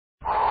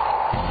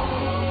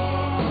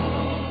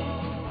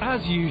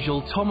As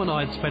usual, Tom and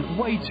I had spent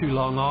way too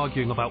long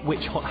arguing about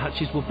which hot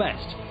hatches were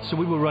best, so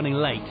we were running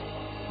late.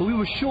 But we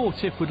were sure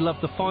Tiff would love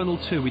the final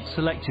two we'd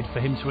selected for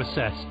him to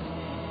assess: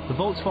 the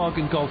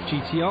Volkswagen Golf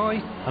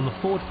GTI and the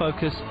Ford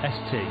Focus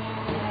ST.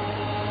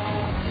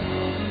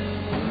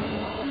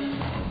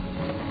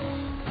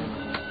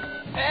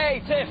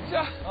 Hey, Tiff!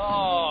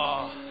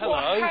 Oh, hello.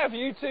 What have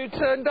you two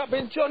turned up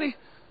in, Johnny?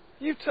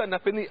 You've turned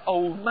up in the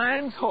old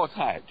man's hot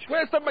hatch.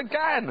 Where's the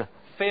McGann?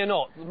 Fear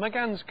not, the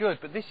Meggane's good,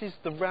 but this is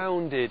the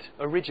rounded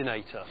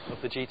originator of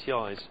the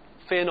GTIs.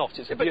 Fear not,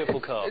 it's a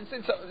beautiful car.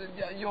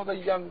 You're the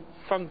young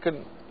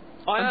Funkin...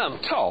 I am.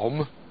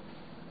 Tom?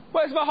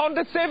 Where's my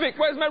Honda Civic?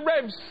 Where's my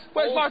revs?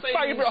 Where's my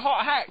favourite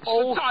hot hatch?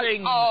 All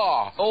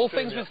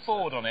things with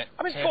Ford on it.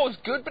 I mean, Ford's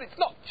good, but it's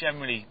not...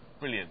 Generally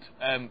brilliant.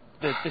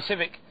 The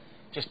Civic,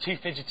 just too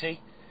fidgety.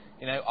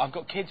 You know, I've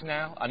got kids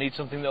now. I need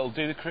something that'll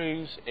do the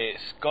cruise. It's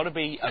got to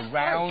be a rounded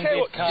car. I don't care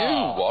what car. you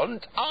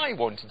want. I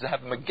wanted to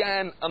have the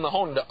McGann and the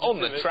Honda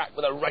on the track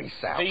with a race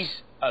out. These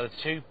are the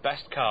two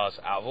best cars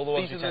out of all the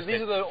ones we tested.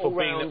 These are the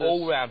all-rounders.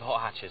 all-round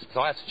hot hatches.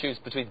 So I have to choose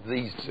between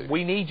these two.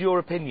 We need your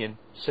opinion,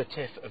 Sir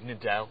Tiff of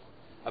Nidell,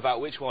 about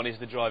which one is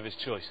the driver's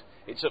choice.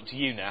 It's up to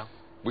you now.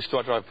 Which do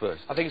I drive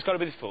first? I think it's got to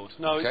be the Ford.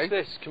 No, Okay. it's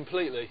this,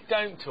 completely.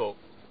 Don't talk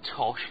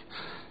tosh.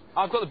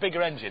 I've got the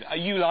bigger engine.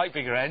 You like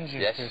bigger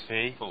engines, Yes.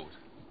 Tiffy? Ford.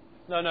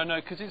 No,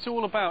 because it's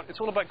all about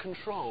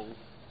control.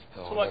 It's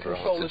all about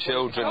control. The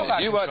children. It's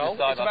not You about won't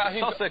control. decide. It's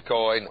about toss a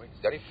coin. It's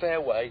very fair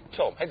way.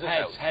 Tom, heads or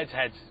tails?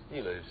 Heads.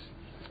 You lose.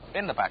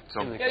 In the back,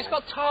 Tom. Yeah, it's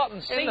got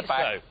tartan seats, In the back.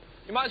 though.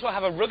 You might as well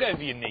have a rug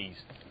over your knees.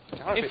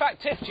 In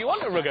fact, Tiff, do you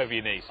want a rug over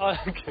your knees?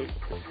 Okay.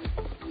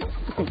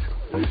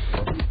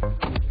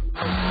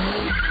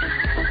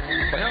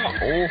 They are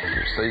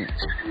awful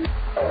seats.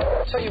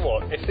 Tell you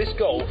what, if this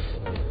Golf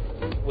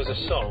was a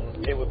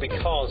song, it would be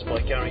Cars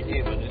by Gary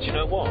Newman. And do you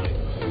know why?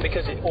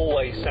 Because it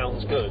always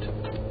sounds good.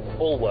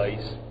 Always.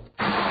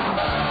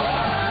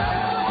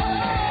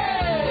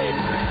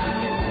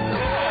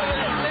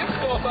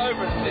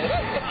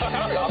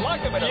 I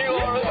like a bit of...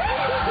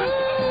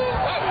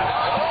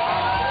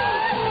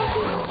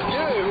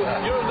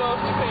 You're a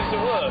nasty piece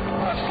of work.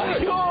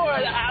 You're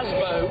an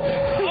asbo.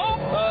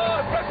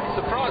 Pleasant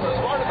surprise. I was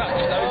worried about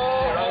your nose.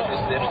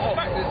 In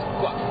fact, it's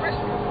quite crisp.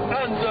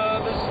 And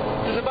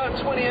there's about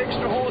 20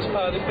 extra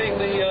horsepower than being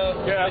the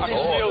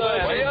digital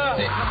there.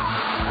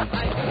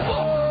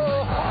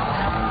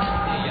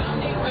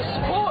 The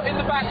support in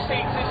the back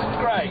seats isn't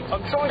great.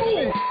 I'm trying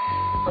to...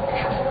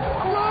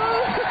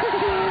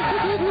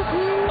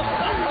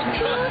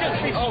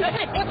 All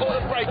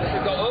the brakes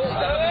have got all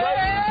down.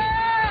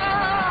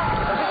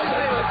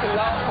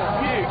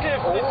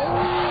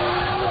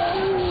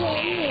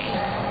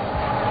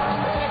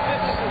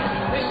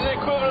 This is the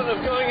equivalent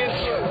of going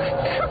into...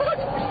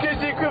 It's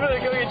the equivalent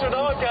of going into an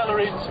art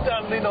gallery and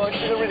standing on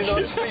a really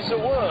nice piece of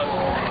work.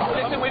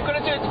 Listen, we've got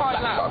to do a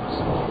time lapse.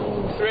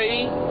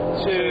 3,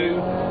 2,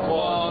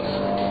 1,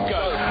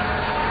 go.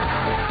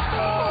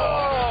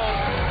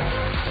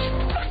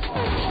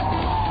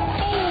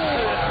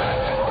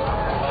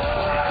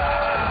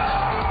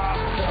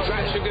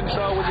 Traction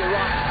control with your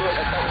right foot,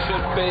 as that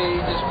should be.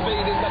 The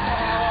speed in the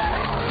car.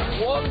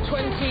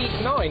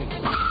 129.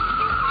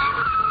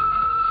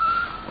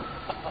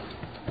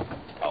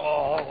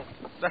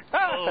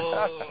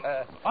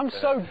 I'm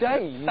so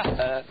dazed.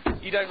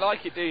 You don't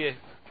like it, do you?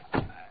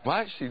 Well,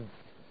 I actually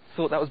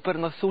thought that was better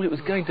than I thought it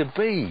was going to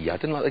be. I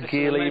didn't like the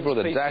gear lever or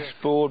the feature.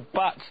 dashboard,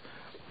 but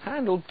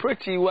handled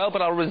pretty well.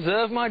 But I'll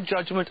reserve my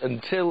judgment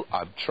until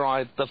I've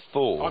tried the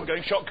Ford. I'm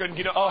going shotgun.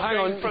 You know, Hang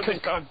on.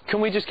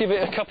 Can we just give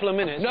it a couple of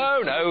minutes?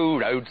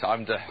 No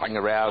time to hang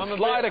around.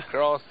 Slide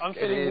across. I'm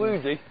get feeling in.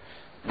 woozy.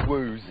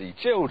 Woozy.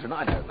 Children,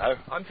 I don't know.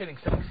 I'm feeling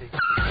sexy.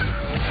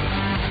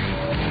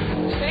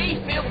 See,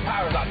 feel the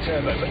power of that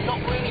turbo, but not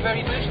really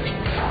very boosty.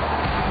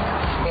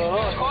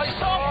 It's quite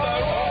soft,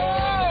 though.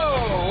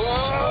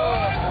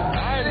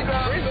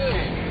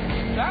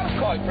 That was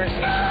quite frisky.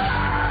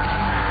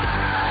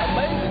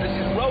 Amazing, this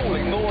is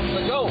rolling more than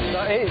the Golf.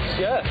 That is,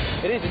 yeah.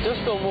 It is. It does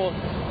feel more...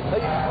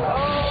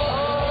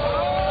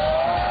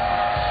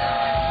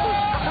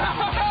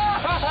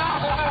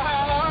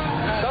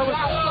 That was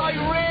like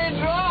rear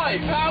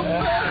drive. How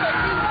perfect is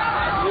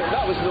that?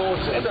 That was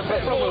naughty. It's a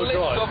bit more lift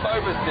off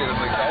oversteer than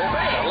the Golf.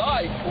 I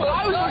like. Well,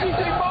 I was looking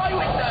through my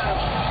window.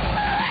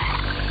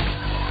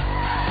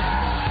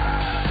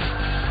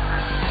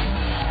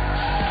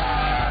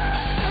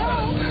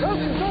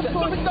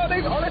 Something's not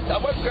even honest. I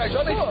won't go,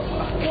 Johnny.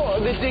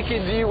 What the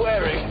dickens are you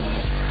wearing?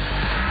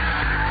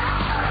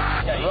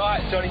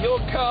 Right, Johnny, your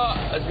car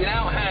has been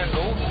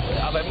out-handled.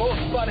 I've had more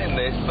fun in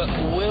this, but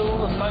will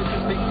the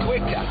Focus be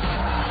quicker?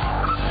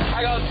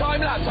 Hang on,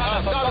 time lapse.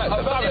 I've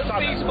got a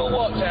feasible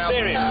watch out.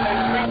 Serious.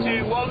 3,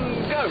 2,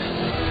 1, go.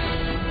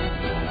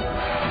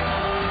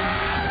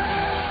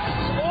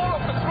 It's all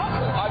off the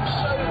throttle. I'm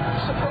so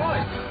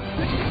surprised.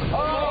 I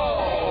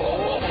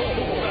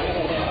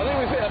think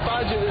we've hit a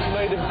badger that's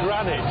made of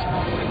granite.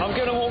 I'm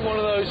going to want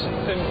one of those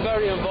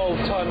very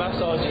involved Thai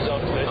massages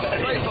after this.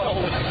 Very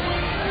bold.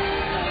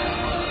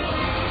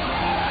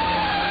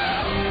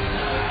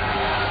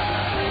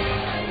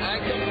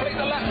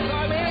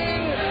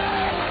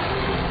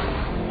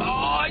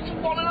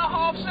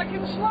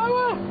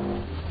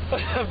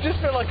 just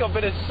feel like I've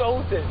been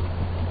assaulted.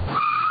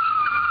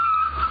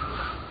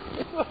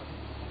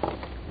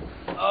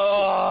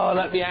 Oh,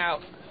 let me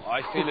out.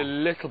 I feel a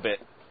little bit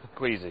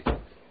queasy.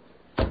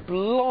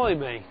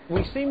 Blimey.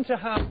 We seem to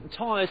have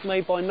tyres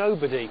made by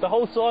nobody. The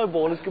whole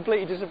sidewall has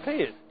completely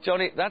disappeared.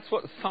 Johnny, that's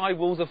what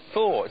sidewalls are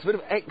for. It's a bit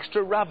of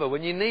extra rubber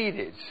when you need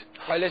it.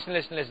 Right, listen.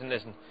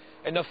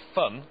 Enough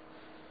fun.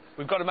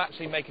 We've got to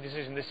actually make a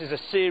decision. This is a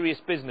serious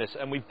business,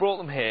 and we've brought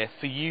them here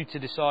for you to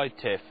decide,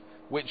 Tiff,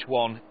 which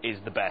one is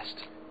the best.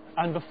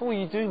 And before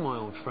you do, my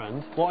old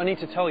friend, what I need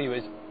to tell you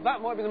is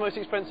that might be the most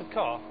expensive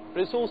car,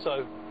 but it's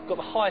also got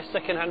the highest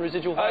second-hand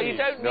residual value. You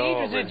don't need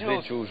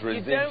residuals. Residuals.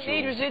 You don't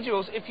need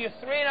residuals. If you're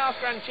 £3.5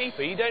 grand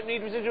cheaper, you don't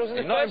need residuals in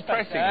the You're not first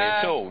place. impressing me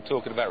at all,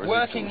 talking about residuals.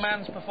 Working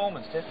man's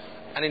performance, Tiff.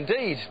 And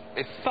indeed,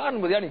 if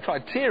fun were the only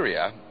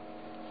criteria,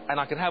 and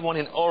I could have one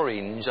in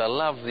orange, I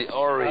love the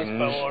orange.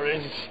 That's so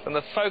orange. And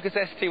the Focus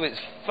ST with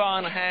its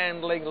fun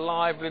handling,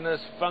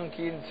 liveliness,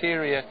 funky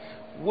interior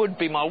would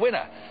be my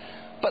winner.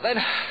 But then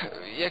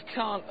you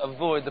can't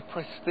avoid the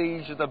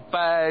prestige of the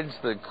badge,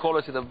 the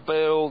quality of the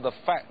build, the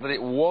fact that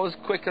it was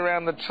quick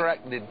around the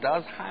track, that it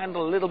does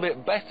handle a little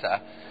bit better,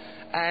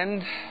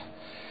 and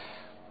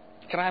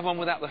can I have one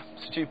without the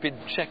stupid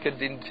checkered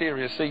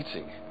interior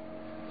seating?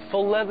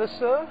 Full leather,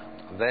 sir?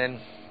 Then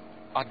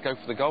I'd go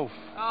for the Golf.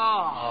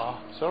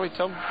 Ah. Sorry,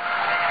 Tom.